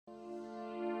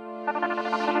All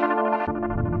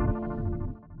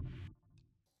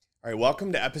right,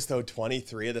 welcome to episode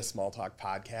 23 of the Small Talk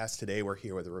podcast. Today we're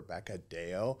here with Rebecca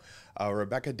Deo.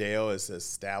 Rebecca Deo is an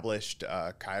established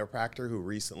chiropractor who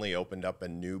recently opened up a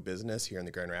new business here in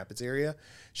the Grand Rapids area.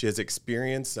 She has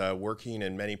experience working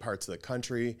in many parts of the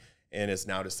country and has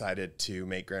now decided to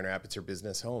make Grand Rapids her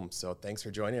business home. So thanks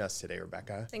for joining us today,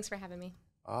 Rebecca. Thanks for having me.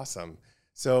 Awesome.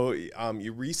 So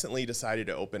you recently decided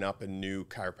to open up a new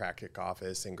chiropractic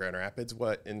office in Grand Rapids.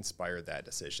 What inspired that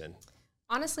decision?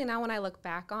 Honestly, now when I look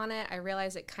back on it, I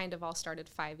realize it kind of all started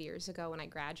 5 years ago when I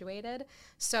graduated.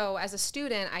 So as a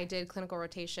student, I did clinical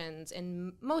rotations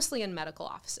mostly in medical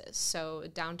offices, so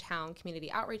downtown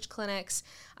community outreach clinics.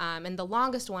 And the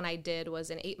longest one I did was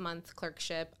an 8-month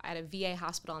clerkship at a VA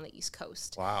hospital on the East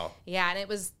Coast. Wow. Yeah, and it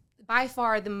was by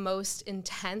far the most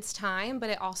intense time, but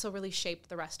it also really shaped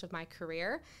the rest of my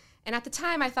career. And at the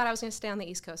time, I thought I was going to stay on the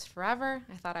East Coast forever.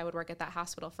 I thought I would work at that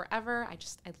hospital forever. I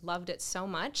loved it so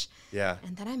much. Yeah.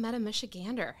 And then I met a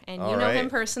Michigander, and All you know right. him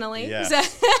personally.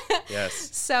 Yes. Yes.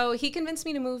 So he convinced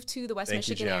me to move to the West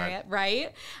Michigan area,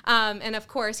 right? And of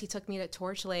course, he took me to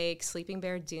Torch Lake, Sleeping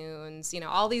Bear Dunes,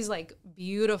 all these like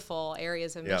beautiful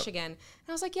areas of Michigan. And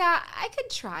I was like, yeah, I could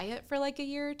try it for like a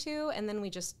year or two. And then we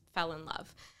just fell in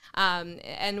love.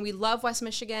 And we love West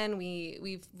Michigan.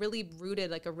 We've really rooted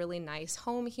like a really nice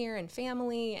home here and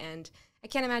family, and I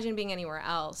can't imagine being anywhere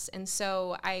else. And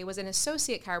so I was an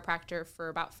associate chiropractor for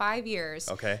about 5 years.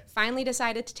 Okay. Finally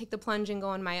decided to take the plunge and go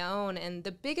on my own. And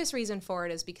the biggest reason for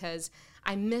it is because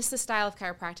I miss the style of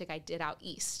chiropractic I did out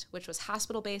east, which was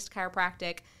hospital-based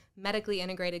chiropractic, medically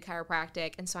integrated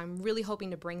chiropractic. And so I'm really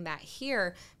hoping to bring that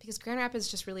here because Grand Rapids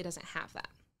just really doesn't have that.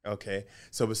 Okay.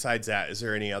 So besides that, is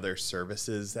there any other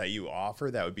services that you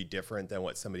offer that would be different than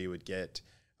what somebody would get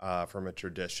from a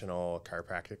traditional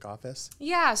chiropractic office?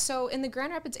 Yeah, so in the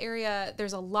Grand Rapids area,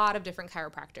 there's a lot of different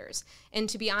chiropractors. And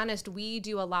to be honest, we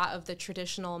do a lot of the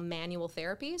traditional manual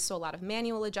therapies, so a lot of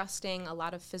manual adjusting, a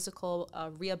lot of physical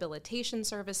rehabilitation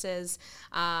services,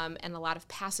 and a lot of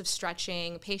passive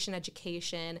stretching, patient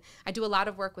education. I do a lot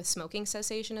of work with smoking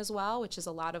cessation as well, which is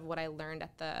a lot of what I learned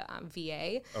at the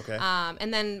VA. Okay.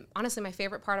 And then honestly, my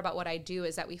favorite part about what I do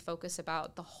is that we focus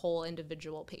about the whole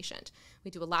individual patient. We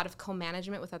do a lot of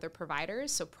co-management with other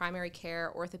providers, so primary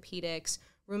care, orthopedics,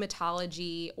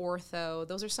 rheumatology, ortho.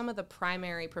 Those are some of the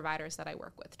primary providers that I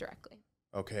work with directly.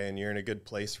 Okay, and you're in a good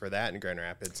place for that in Grand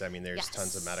Rapids. I mean, there's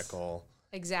tons of medical.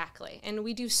 Exactly. And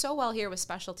we do so well here with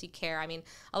specialty care. I mean,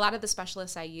 a lot of the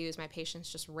specialists I use, my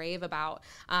patients just rave about.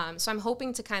 So I'm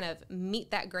hoping to kind of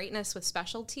meet that greatness with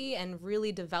specialty and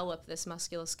really develop this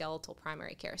musculoskeletal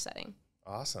primary care setting.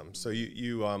 Awesome. So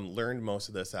you learned most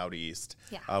of this out east.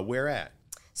 Yeah. Where at?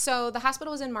 So the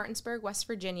hospital was in Martinsburg, West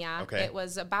Virginia. Okay. It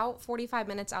was about 45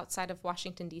 minutes outside of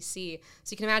Washington, D.C.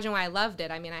 So you can imagine why I loved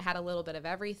it. I mean, I had a little bit of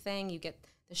everything. You get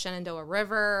the Shenandoah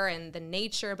River and the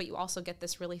nature, but you also get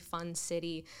this really fun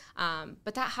city.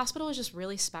 But that hospital is just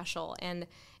really special. And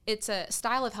it's a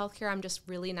style of healthcare I'm just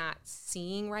really not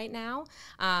seeing right now.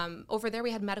 Over there,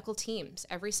 we had medical teams.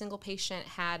 Every single patient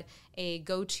had a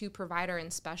go-to provider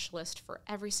and specialist for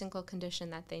every single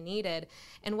condition that they needed.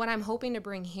 And what I'm hoping to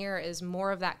bring here is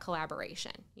more of that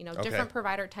collaboration. Different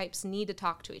provider types need to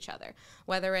talk to each other,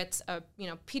 whether it's a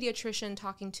pediatrician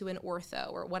talking to an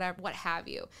ortho or whatever, what have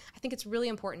you. I think it's really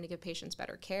important to give patients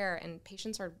better care, and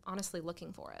patients are honestly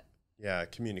looking for it. Yeah,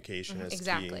 communication is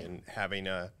exactly. key, and having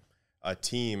a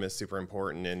team is super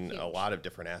important in Huge. a lot of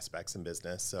different aspects in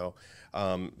business. So,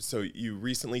 so you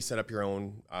recently set up your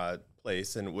own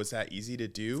place, and was that easy to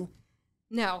do?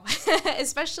 No,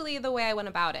 especially the way I went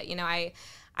about it.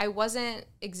 I wasn't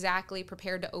exactly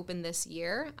prepared to open this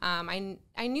year. I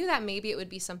knew that maybe it would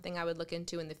be something I would look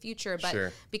into in the future, but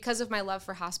Sure. Because of my love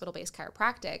for hospital-based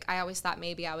chiropractic, I always thought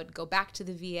maybe I would go back to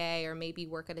the VA or maybe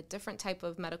work at a different type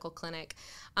of medical clinic.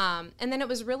 And then it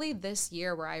was really this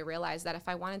year where I realized that if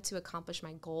I wanted to accomplish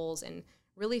my goals and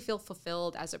really feel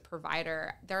fulfilled as a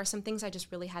provider, there are some things I just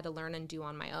really had to learn and do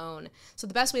on my own. So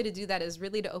the best way to do that is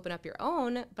really to open up your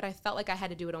own, but I felt like I had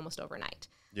to do it almost overnight.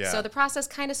 Yeah. So the process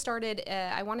kind of started,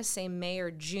 I want to say May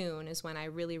or June is when I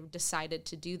really decided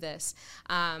to do this.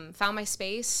 Found my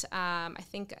space. I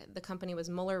think the company was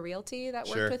Muller Realty that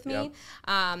worked with me.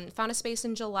 Found a space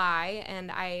in July,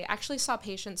 and I actually saw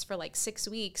patients for like 6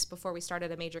 weeks before we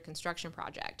started a major construction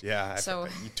project. Yeah, So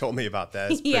you told me about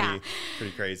that. It's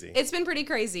pretty crazy. It's been pretty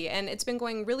crazy, and it's been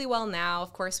going really well now.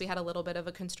 Of course, we had a little bit of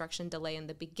a construction delay in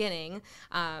the beginning.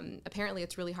 Apparently,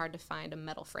 it's really hard to find a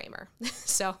metal framer.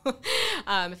 So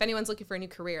if anyone's looking for a new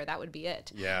career, that would be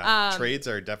it. Yeah, trades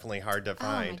are definitely hard to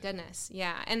find. Oh, my goodness.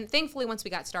 Yeah, and thankfully, once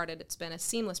we got started, it's been a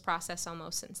seamless process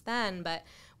almost since then, but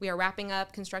we are wrapping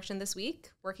up construction this week,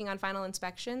 working on final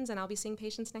inspections, and I'll be seeing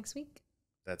patients next week.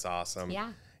 That's awesome.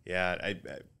 Yeah. Yeah.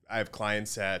 I have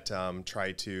clients that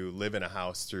try to live in a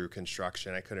house through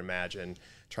construction. I couldn't imagine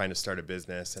trying to start a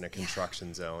business in a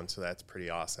construction zone. So that's pretty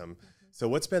awesome. So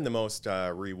what's been the most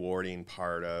rewarding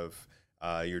part of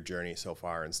your journey so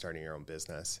far in starting your own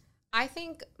business? I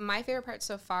think my favorite part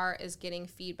so far is getting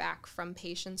feedback from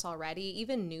patients already,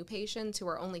 even new patients who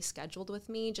are only scheduled with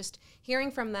me, just hearing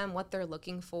from them what they're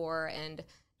looking for and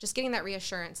just getting that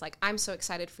reassurance, like, I'm so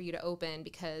excited for you to open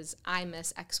because I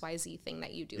miss XYZ thing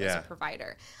that you do as a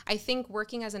provider. I think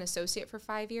working as an associate for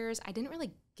 5 years, I didn't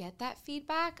really get that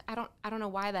feedback. I don't know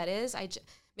why that is.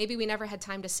 Maybe we never had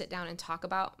time to sit down and talk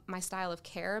about my style of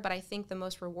care, but I think the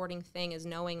most rewarding thing is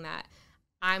knowing that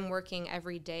I'm working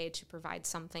every day to provide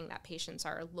something that patients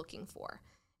are looking for.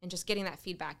 And just getting that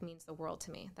feedback means the world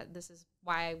to me, that this is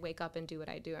why I wake up and do what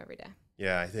I do every day.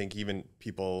 Yeah, I think even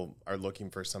people are looking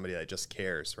for somebody that just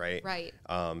cares, right? Right.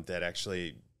 That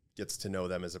actually gets to know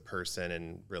them as a person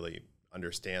and really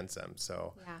understands them.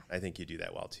 So I think you do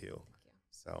that well too. Thank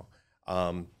you.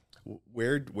 So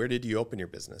where did you open your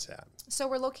business at? So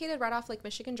we're located right off Lake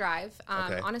Michigan Drive,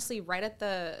 honestly, right at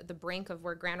the brink of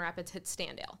where Grand Rapids hits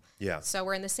Standale. Yeah. So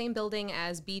we're in the same building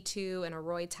as B2 and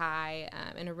Roy Thai,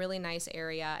 in a really nice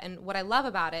area. And what I love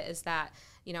about it is that,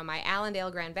 you know, my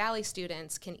Allendale Grand Valley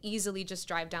students can easily just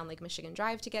drive down Lake Michigan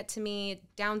Drive to get to me.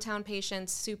 Downtown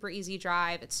patients, super easy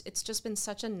drive. It's just been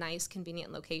such a nice,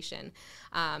 convenient location.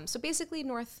 So basically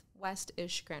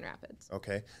northwest-ish Grand Rapids.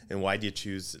 Okay. And why did you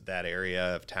choose that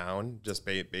area of town? Just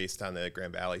based on the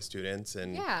Grand Valley students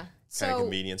and kind of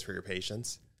convenience for your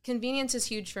patients? Convenience is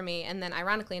huge for me, and then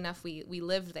ironically enough, we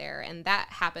lived there, and that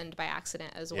happened by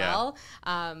accident as well.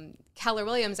 Keller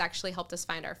Williams actually helped us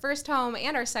find our first home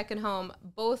and our second home,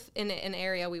 both in an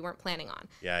area we weren't planning on.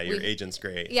 Yeah, your agent's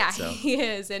great. Yeah, so. He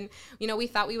is, and you know, we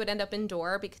thought we would end up in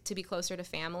Dorr to be closer to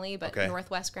family, but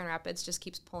Northwest Grand Rapids just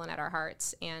keeps pulling at our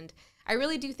hearts, and I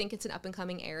really do think it's an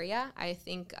up-and-coming area. I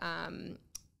think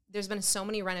there's been so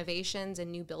many renovations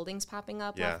and new buildings popping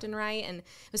up left and right, and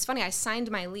it was funny, I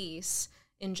signed my lease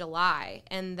in July,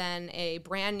 and then a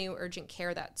brand new urgent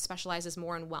care that specializes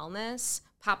more in wellness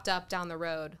popped up down the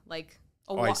road, like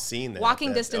I've seen that.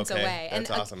 Walking distance away. That's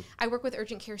and awesome. I work with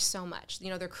urgent care so much. You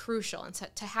know, they're crucial, and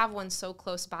to have one so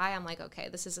close by, I'm like, okay,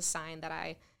 this is a sign that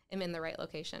I am in the right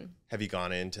location. Have you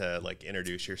gone in to like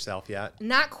introduce yourself yet?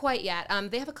 Not quite yet.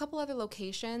 They have a couple other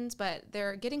locations, but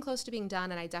they're getting close to being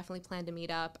done, and I definitely plan to meet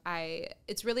up.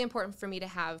 It's really important for me to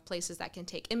have places that can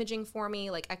take imaging for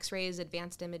me, like x-rays,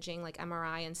 advanced imaging, like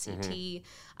MRI and CT.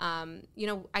 You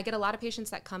know, I get a lot of patients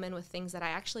that come in with things that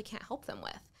I actually can't help them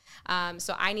with.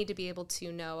 So I need to be able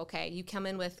to know, okay, you come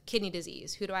in with kidney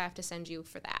disease. Who do I have to send you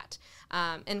for that?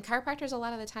 And chiropractors a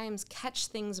lot of the times catch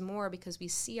things more because we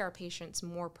see our patients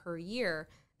more per year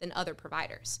than other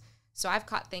providers. So I've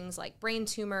caught things like brain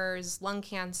tumors, lung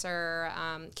cancer,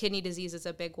 kidney disease is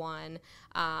a big one,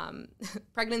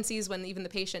 pregnancies when even the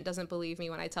patient doesn't believe me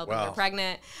when I tell them they're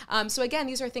pregnant. So again,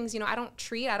 these are things, you know, I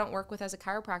don't work with as a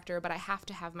chiropractor, but I have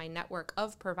to have my network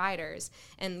of providers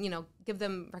and, you know, give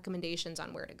them recommendations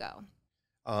on where to go.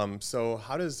 So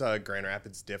how does Grand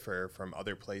Rapids differ from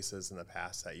other places in the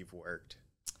past that you've worked?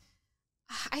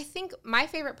 I think my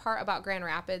favorite part about Grand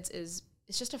Rapids is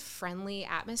it's just a friendly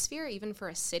atmosphere, even for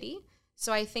a city.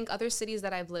 So I think other cities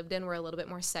that I've lived in were a little bit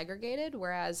more segregated,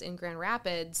 whereas in Grand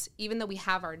Rapids, even though we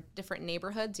have our different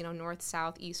neighborhoods, you know, north,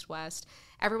 south, east, west,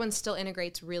 everyone still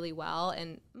integrates really well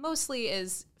and mostly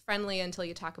is friendly until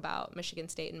you talk about Michigan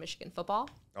State and Michigan football.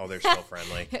 Oh, they're still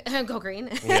friendly. Go green.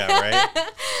 Yeah, right?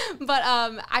 But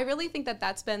I really think that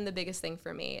that's been the biggest thing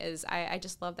for me is I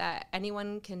just love that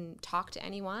anyone can talk to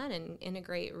anyone and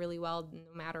integrate really well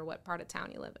no matter what part of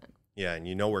town you live in. Yeah, and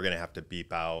you know we're going to have to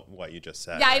beep out what you just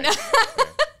said. Yeah, right? I know. Okay,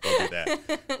 we'll do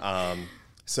that.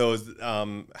 So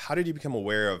how did you become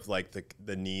aware of like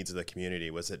the needs of the community?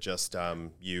 Was it just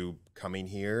you coming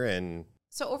here and...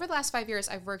 So over the last 5 years,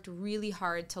 I've worked really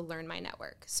hard to learn my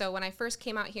network. So when I first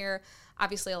came out here,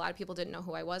 obviously a lot of people didn't know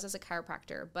who I was as a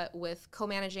chiropractor, but with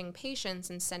co-managing patients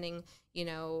and sending, you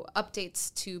know,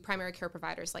 updates to primary care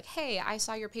providers like, hey, I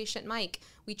saw your patient Mike.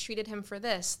 We treated him for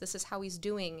this. This is how he's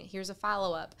doing. Here's a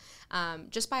follow-up.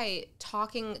 Just by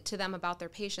talking to them about their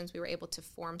patients, we were able to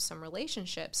form some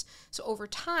relationships. So over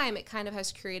time, it kind of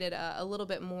has created a little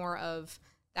bit more of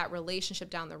that relationship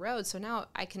down the road. So now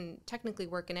I can technically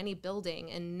work in any building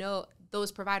and know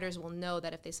those providers will know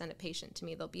that if they send a patient to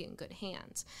me, they'll be in good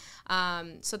hands.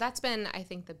 So that's been, I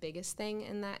think, the biggest thing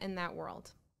in that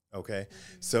world. Okay.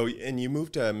 So, and you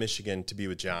moved to Michigan to be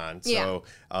with John. So,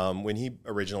 when he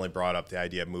originally brought up the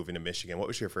idea of moving to Michigan, what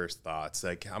was your first thoughts?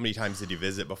 Like, how many times did you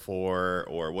visit before,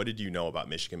 or what did you know about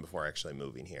Michigan before actually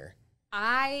moving here?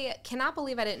 I cannot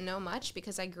believe I didn't know much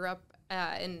because I grew up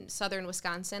in southern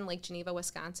Wisconsin, Lake Geneva,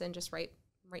 Wisconsin, just right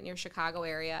near Chicago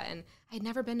area. And I had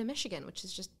never been to Michigan, which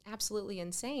is just absolutely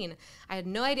insane. I had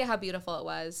no idea how beautiful it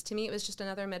was. To me, it was just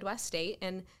another Midwest state.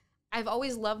 And I've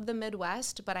always loved the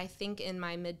Midwest, but I think in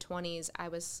my mid-20s, I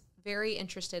was very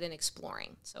interested in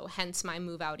exploring. So hence my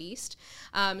move out east.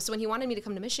 So when he wanted me to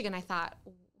come to Michigan, I thought,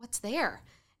 what's there?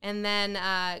 And then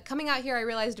coming out here, I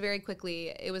realized very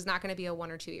quickly it was not going to be a 1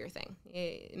 or 2 year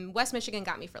thing. West Michigan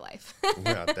got me for life.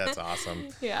 Yeah, that's awesome.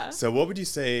 Yeah. So what would you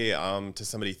say to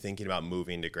somebody thinking about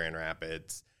moving to Grand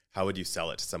Rapids? How would you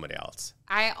sell it to somebody else?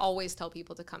 I always tell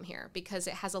people to come here because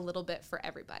it has a little bit for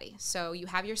everybody. So you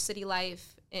have your city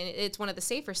life, and it's one of the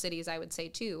safer cities, I would say,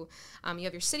 too. You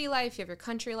have your city life, you have your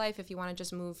country life if you want to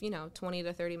just move, 20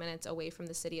 to 30 minutes away from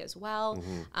the city as well.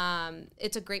 Mm-hmm.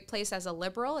 It's a great place as a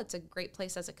liberal. It's a great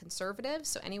place as a conservative.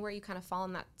 So anywhere you kind of fall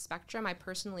on that spectrum, I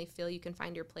personally feel you can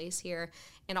find your place here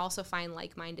and also find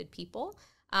like-minded people.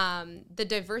 The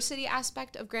diversity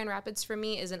aspect of Grand Rapids for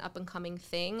me is an up-and-coming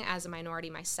thing as a minority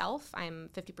myself. I'm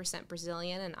 50%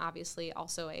 Brazilian and obviously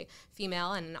also a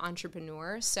female and an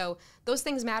entrepreneur. So those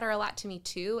things matter a lot to me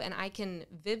too, and I can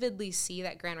vividly see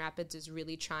that Grand Rapids is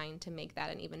really trying to make that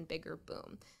an even bigger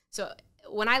boom. So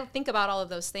when I think about all of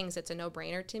those things, it's a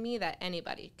no-brainer to me that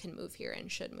anybody can move here and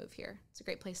should move here. It's a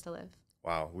great place to live.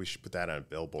 Wow, we should put that on a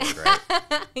billboard, right?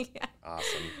 Yeah.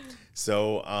 Awesome.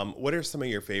 So what are some of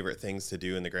your favorite things to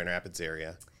do in the Grand Rapids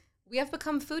area? We have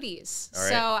become foodies. All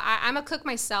right. So I'm a cook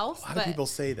myself. A lot of people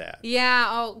say that.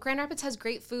 Yeah. Grand Rapids has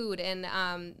great food. And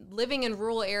living in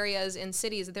rural areas in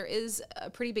cities, there is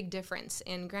a pretty big difference.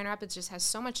 And Grand Rapids just has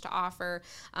so much to offer.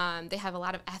 They have a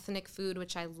lot of ethnic food,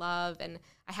 which I love. And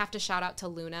I have to shout out to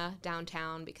Luna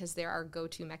downtown because they're our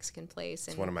go-to Mexican place.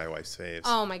 And it's one of my wife's faves.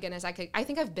 Oh my goodness. I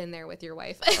think I've been there with your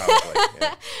wife. Probably,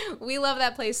 yeah. We love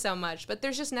that place so much, but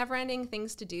there's just never ending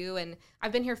things to do. And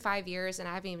I've been here 5 years and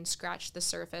I haven't even scratched the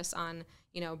surface on,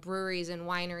 breweries and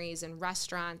wineries and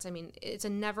restaurants. I mean, it's a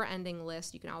never ending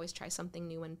list. You can always try something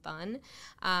new and fun.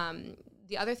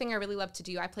 The other thing I really love to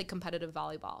do, I play competitive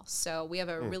volleyball. So we have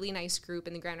a really nice group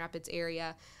in the Grand Rapids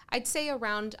area. I'd say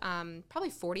around probably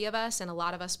 40 of us, and a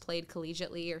lot of us played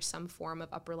collegiately or some form of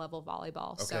upper level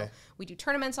volleyball. Okay. So we do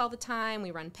tournaments all the time.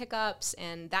 We run pickups,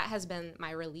 and that has been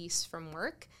my release from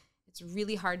work. It's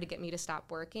really hard to get me to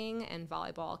stop working, and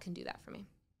volleyball can do that for me.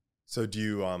 So do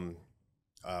you,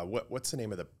 what's the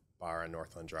name of the bar on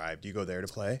Northland Drive? Do you go there to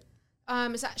play?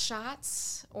 Is that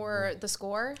Shots or the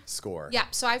Score? Score. Yeah,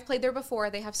 so I've played there before.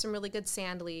 They have some really good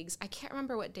sand leagues. I can't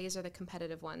remember what days are the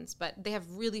competitive ones, but they have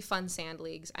really fun sand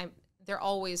leagues. They're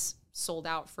always sold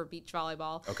out for beach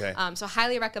volleyball. Okay. So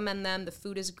highly recommend them. The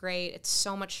food is great. It's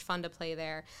so much fun to play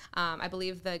there. I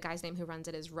believe the guy's name who runs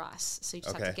it is Russ. So you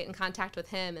just have to get in contact with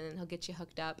him, and then he'll get you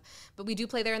hooked up. But we do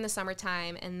play there in the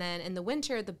summertime. And then in the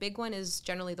winter, the big one is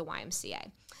generally the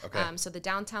YMCA. Okay. So the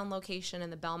downtown location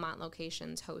and the Belmont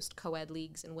locations host co-ed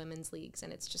leagues and women's leagues,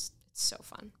 and it's so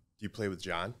fun. Do you play with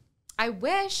John? I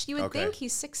wish. You would think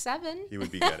he's 6'7". He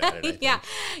would be good at it, I think.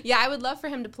 Yeah, I would love for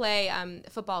him to play.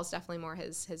 Football is definitely more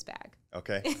his bag.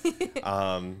 Okay.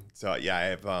 So, yeah, I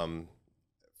have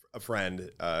a friend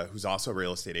who's also a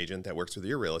real estate agent that works with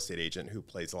your real estate agent who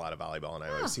plays a lot of volleyball, and I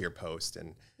always see her post,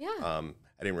 and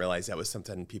I didn't realize that was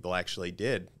something people actually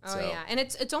did. Oh, yeah, and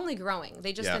it's only growing.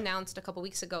 They just announced a couple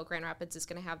weeks ago Grand Rapids is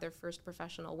going to have their first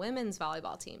professional women's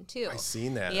volleyball team, too. I've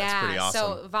seen that. Yeah, that's pretty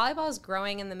awesome. So volleyball is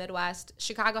growing in the Midwest.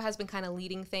 Chicago has been kind of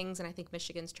leading things, and I think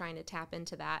Michigan's trying to tap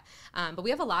into that. But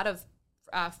we have a lot of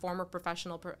former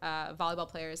professional volleyball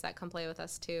players that come play with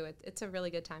us, too. It's a really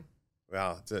good time.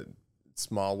 Wow, it's a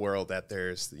small world that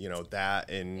there's, that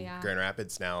in Grand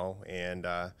Rapids now, and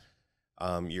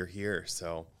you're here,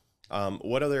 so...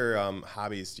 what other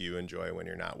hobbies do you enjoy when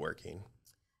you're not working?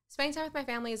 Spending time with my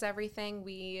family is everything.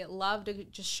 We love to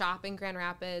just shop in Grand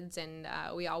Rapids, and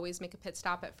we always make a pit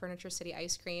stop at Furniture City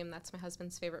Ice Cream. That's my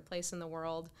husband's favorite place in the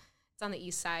world. It's on the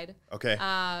east side. Okay.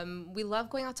 We love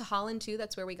going out to Holland, too.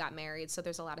 That's where we got married, so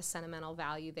there's a lot of sentimental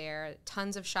value there.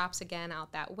 Tons of shops, again,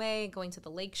 out that way, going to the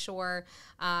lakeshore.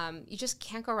 You just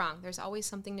can't go wrong. There's always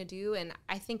something to do, and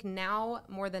I think now,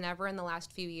 more than ever in the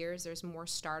last few years, there's more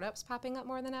startups popping up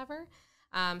more than ever.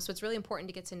 So it's really important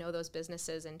to get to know those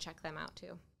businesses and check them out,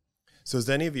 too. So is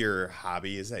any of your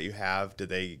hobbies that you have, do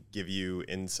they give you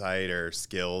insight or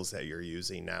skills that you're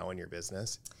using now in your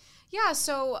business? Yeah,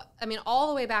 so I mean, all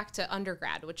the way back to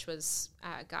undergrad, which was,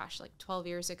 like 12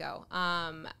 years ago,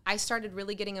 I started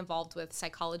really getting involved with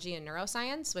psychology and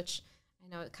neuroscience, which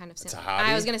I know it kind of It's a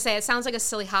hobby? I was going to say it sounds like a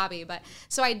silly hobby, but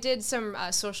so I did some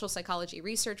social psychology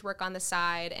research work on the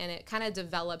side, and it kind of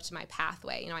developed my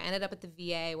pathway. I ended up at the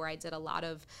VA where I did a lot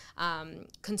of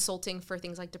consulting for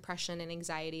things like depression and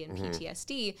anxiety and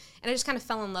PTSD, and I just kind of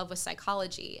fell in love with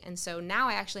psychology. And so now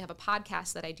I actually have a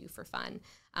podcast that I do for fun.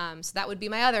 So that would be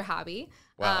my other hobby.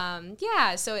 Wow.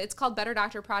 So it's called Better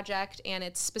Doctor Project, and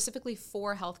it's specifically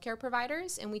for healthcare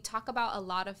providers, and we talk about a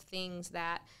lot of things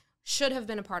that should have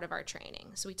been a part of our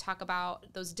training. So we talk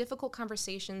about those difficult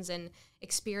conversations and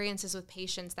experiences with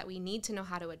patients that we need to know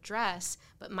how to address,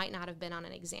 but might not have been on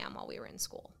an exam while we were in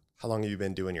school. How long have you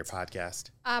been doing your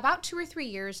podcast? About 2 or 3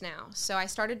 years now. So I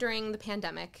started during the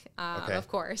pandemic, of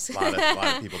course. A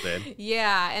lot of people did.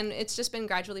 Yeah, and it's just been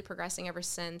gradually progressing ever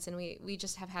since, and we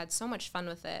just have had so much fun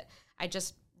with it. I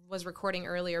just was recording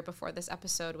earlier before this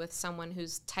episode with someone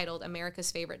who's titled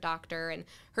America's Favorite Doctor, and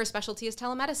her specialty is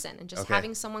telemedicine, and just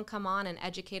having someone come on and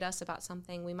educate us about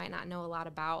something we might not know a lot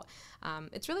about.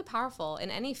 It's really powerful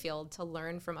in any field to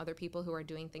learn from other people who are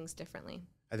doing things differently.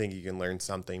 I think you can learn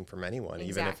something from anyone,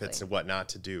 even if it's what not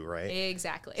to do, right?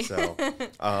 Exactly. So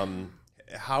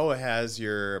how has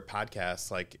your podcast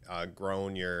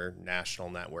grown your national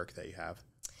network that you have?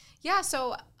 Yeah,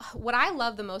 so what I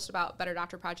love the most about Better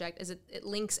Doctor Project is it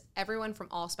links everyone from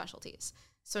all specialties.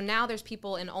 So now there's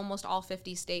people in almost all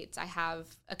 50 states I have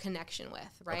a connection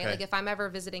with, right? Okay. Like if I'm ever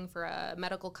visiting for a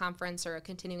medical conference or a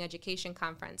continuing education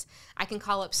conference, I can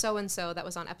call up so-and-so that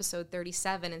was on episode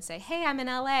 37 and say, hey, I'm in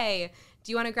LA.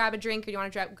 Do you want to grab a drink or do you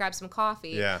want to grab some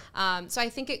coffee? Yeah. So I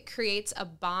think it creates a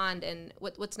bond. And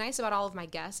what's nice about all of my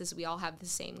guests is we all have the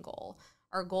same goal.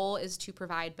 Our goal is to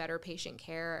provide better patient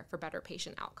care for better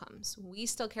patient outcomes. We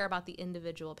still care about the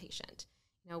individual patient.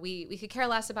 We could care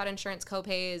less about insurance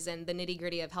copays and the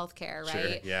nitty-gritty of healthcare, right?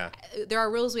 Sure, yeah. There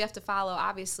are rules we have to follow,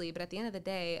 obviously, but at the end of the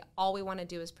day, all we want to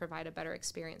do is provide a better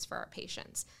experience for our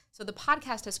patients. So the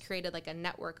podcast has created like a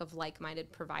network of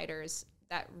like-minded providers.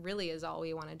 That really is all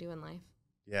we want to do in life.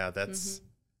 Yeah, that's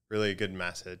really a good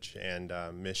message and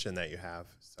mission that you have.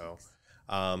 So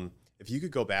if you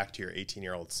could go back to your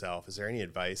 18-year-old self, is there any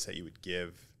advice that you would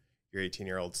give your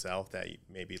 18-year-old self that you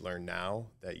maybe learn now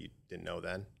that you didn't know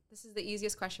then? This is the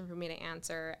easiest question for me to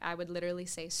answer. I would literally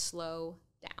say slow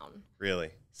down.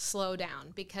 Really? Slow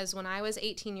down. Because when I was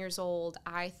 18 years old,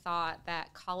 I thought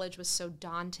that college was so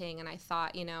daunting. And I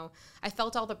thought, I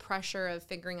felt all the pressure of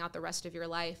figuring out the rest of your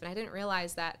life. And I didn't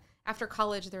realize that after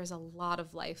college, there's a lot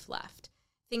of life left.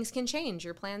 Things can change.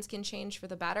 Your plans can change for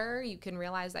the better. You can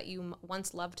realize that you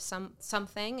once loved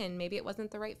something and maybe it wasn't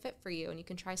the right fit for you and you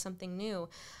can try something new.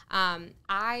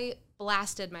 I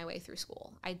blasted my way through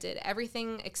school. I did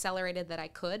everything accelerated that I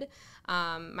could.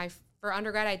 For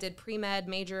undergrad, I did pre-med,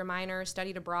 major, minor,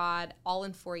 studied abroad, all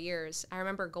in 4 years. I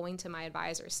remember going to my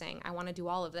advisor saying, I want to do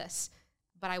all of this,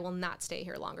 but I will not stay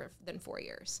here longer than 4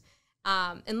 years.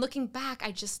 And looking back,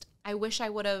 I wish I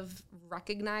would have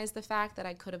recognized the fact that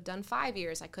I could have done 5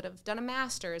 years. I could have done a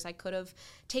master's. I could have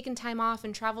taken time off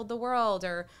and traveled the world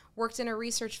or worked in a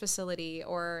research facility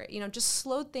or, just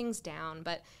slowed things down.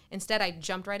 But instead, I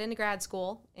jumped right into grad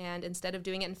school. And instead of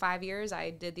doing it in 5 years, I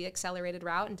did the accelerated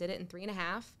route and did it in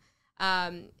 3.5.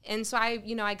 And so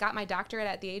I got my doctorate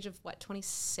at the age of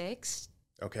 26?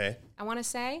 Okay. I want to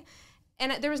say.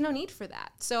 And there was no need for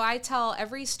that. So I tell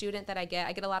every student that I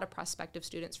get a lot of prospective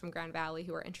students from Grand Valley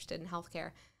who are interested in healthcare.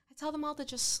 I tell them all to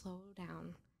just slow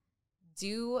down.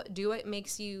 Do what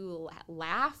makes you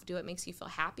laugh. Do what makes you feel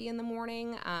happy in the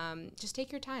morning. Just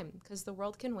take your time because the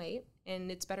world can wait. And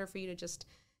it's better for you to just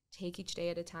take each day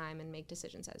at a time and make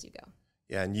decisions as you go.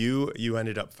 Yeah, and you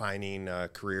ended up finding a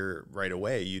career right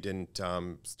away. You didn't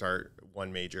start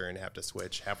one major and have to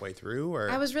switch halfway through? Or?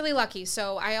 I was really lucky.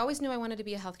 So I always knew I wanted to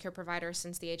be a healthcare provider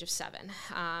since the age of 7.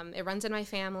 It runs in my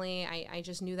family. I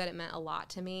just knew that it meant a lot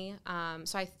to me.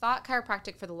 So I thought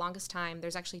chiropractic for the longest time.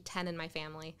 There's actually 10 in my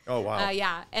family. Oh, wow.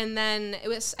 Yeah. And then it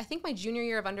was, I think my junior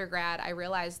year of undergrad, I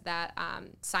realized that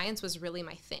science was really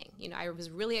my thing. I was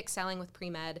really excelling with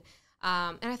pre-med.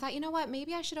 And I thought, you know what,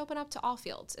 maybe I should open up to all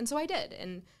fields. And so I did.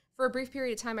 And for a brief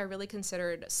period of time, I really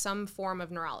considered some form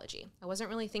of neurology. I wasn't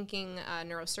really thinking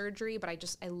neurosurgery, but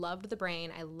I loved the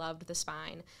brain. I loved the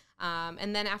spine.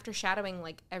 And then after shadowing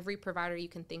like every provider you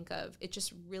can think of, it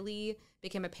just really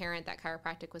became apparent that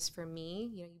chiropractic was for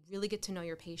me. You really get to know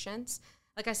your patients.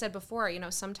 Like I said before,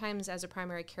 sometimes as a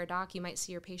primary care doc, you might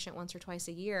see your patient once or twice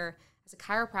a year. As a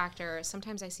chiropractor,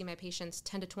 sometimes I see my patients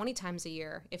 10 to 20 times a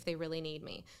year if they really need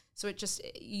me. So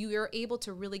you're able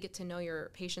to really get to know your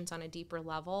patients on a deeper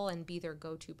level and be their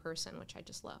go-to person, which I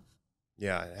just love.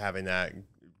 Yeah, having that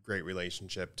great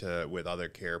relationship with other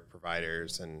care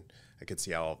providers, and I could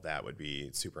see all of that would be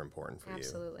super important for you.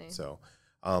 Absolutely. So,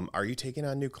 are you taking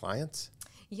on new clients?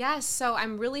 Yes, so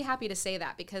I'm really happy to say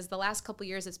that because the last couple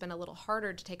years it's been a little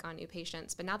harder to take on new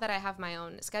patients. But now that I have my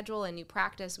own schedule and new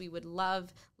practice, we would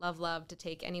love to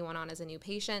take anyone on as a new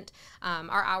patient.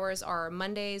 Our hours are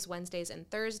Mondays, Wednesdays, and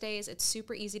Thursdays. It's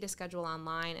super easy to schedule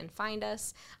online and find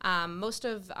us. Most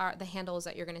of the handles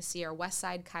that you're going to see are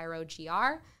Westside Chiro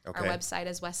GR. Okay. Our website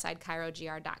is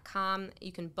westsidechirogr.com.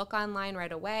 You can book online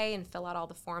right away and fill out all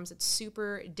the forms. It's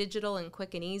super digital and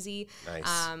quick and easy.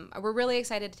 Nice. We're really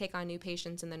excited to take on new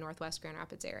patients in the Northwest Grand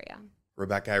Rapids area.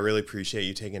 Rebecca, I really appreciate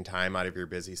you taking time out of your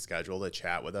busy schedule to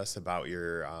chat with us about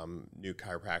your new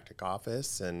chiropractic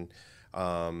office and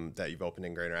that you've opened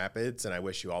in Grand Rapids, and I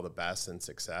wish you all the best and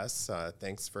success.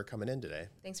 Thanks for coming in today.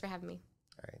 Thanks for having me.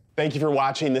 All right. Thank you for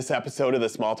watching this episode of the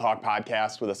Small Talk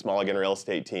Podcast with the Smallegan Real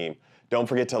Estate Team. Don't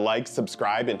forget to like,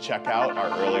 subscribe, and check out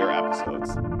our earlier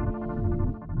episodes.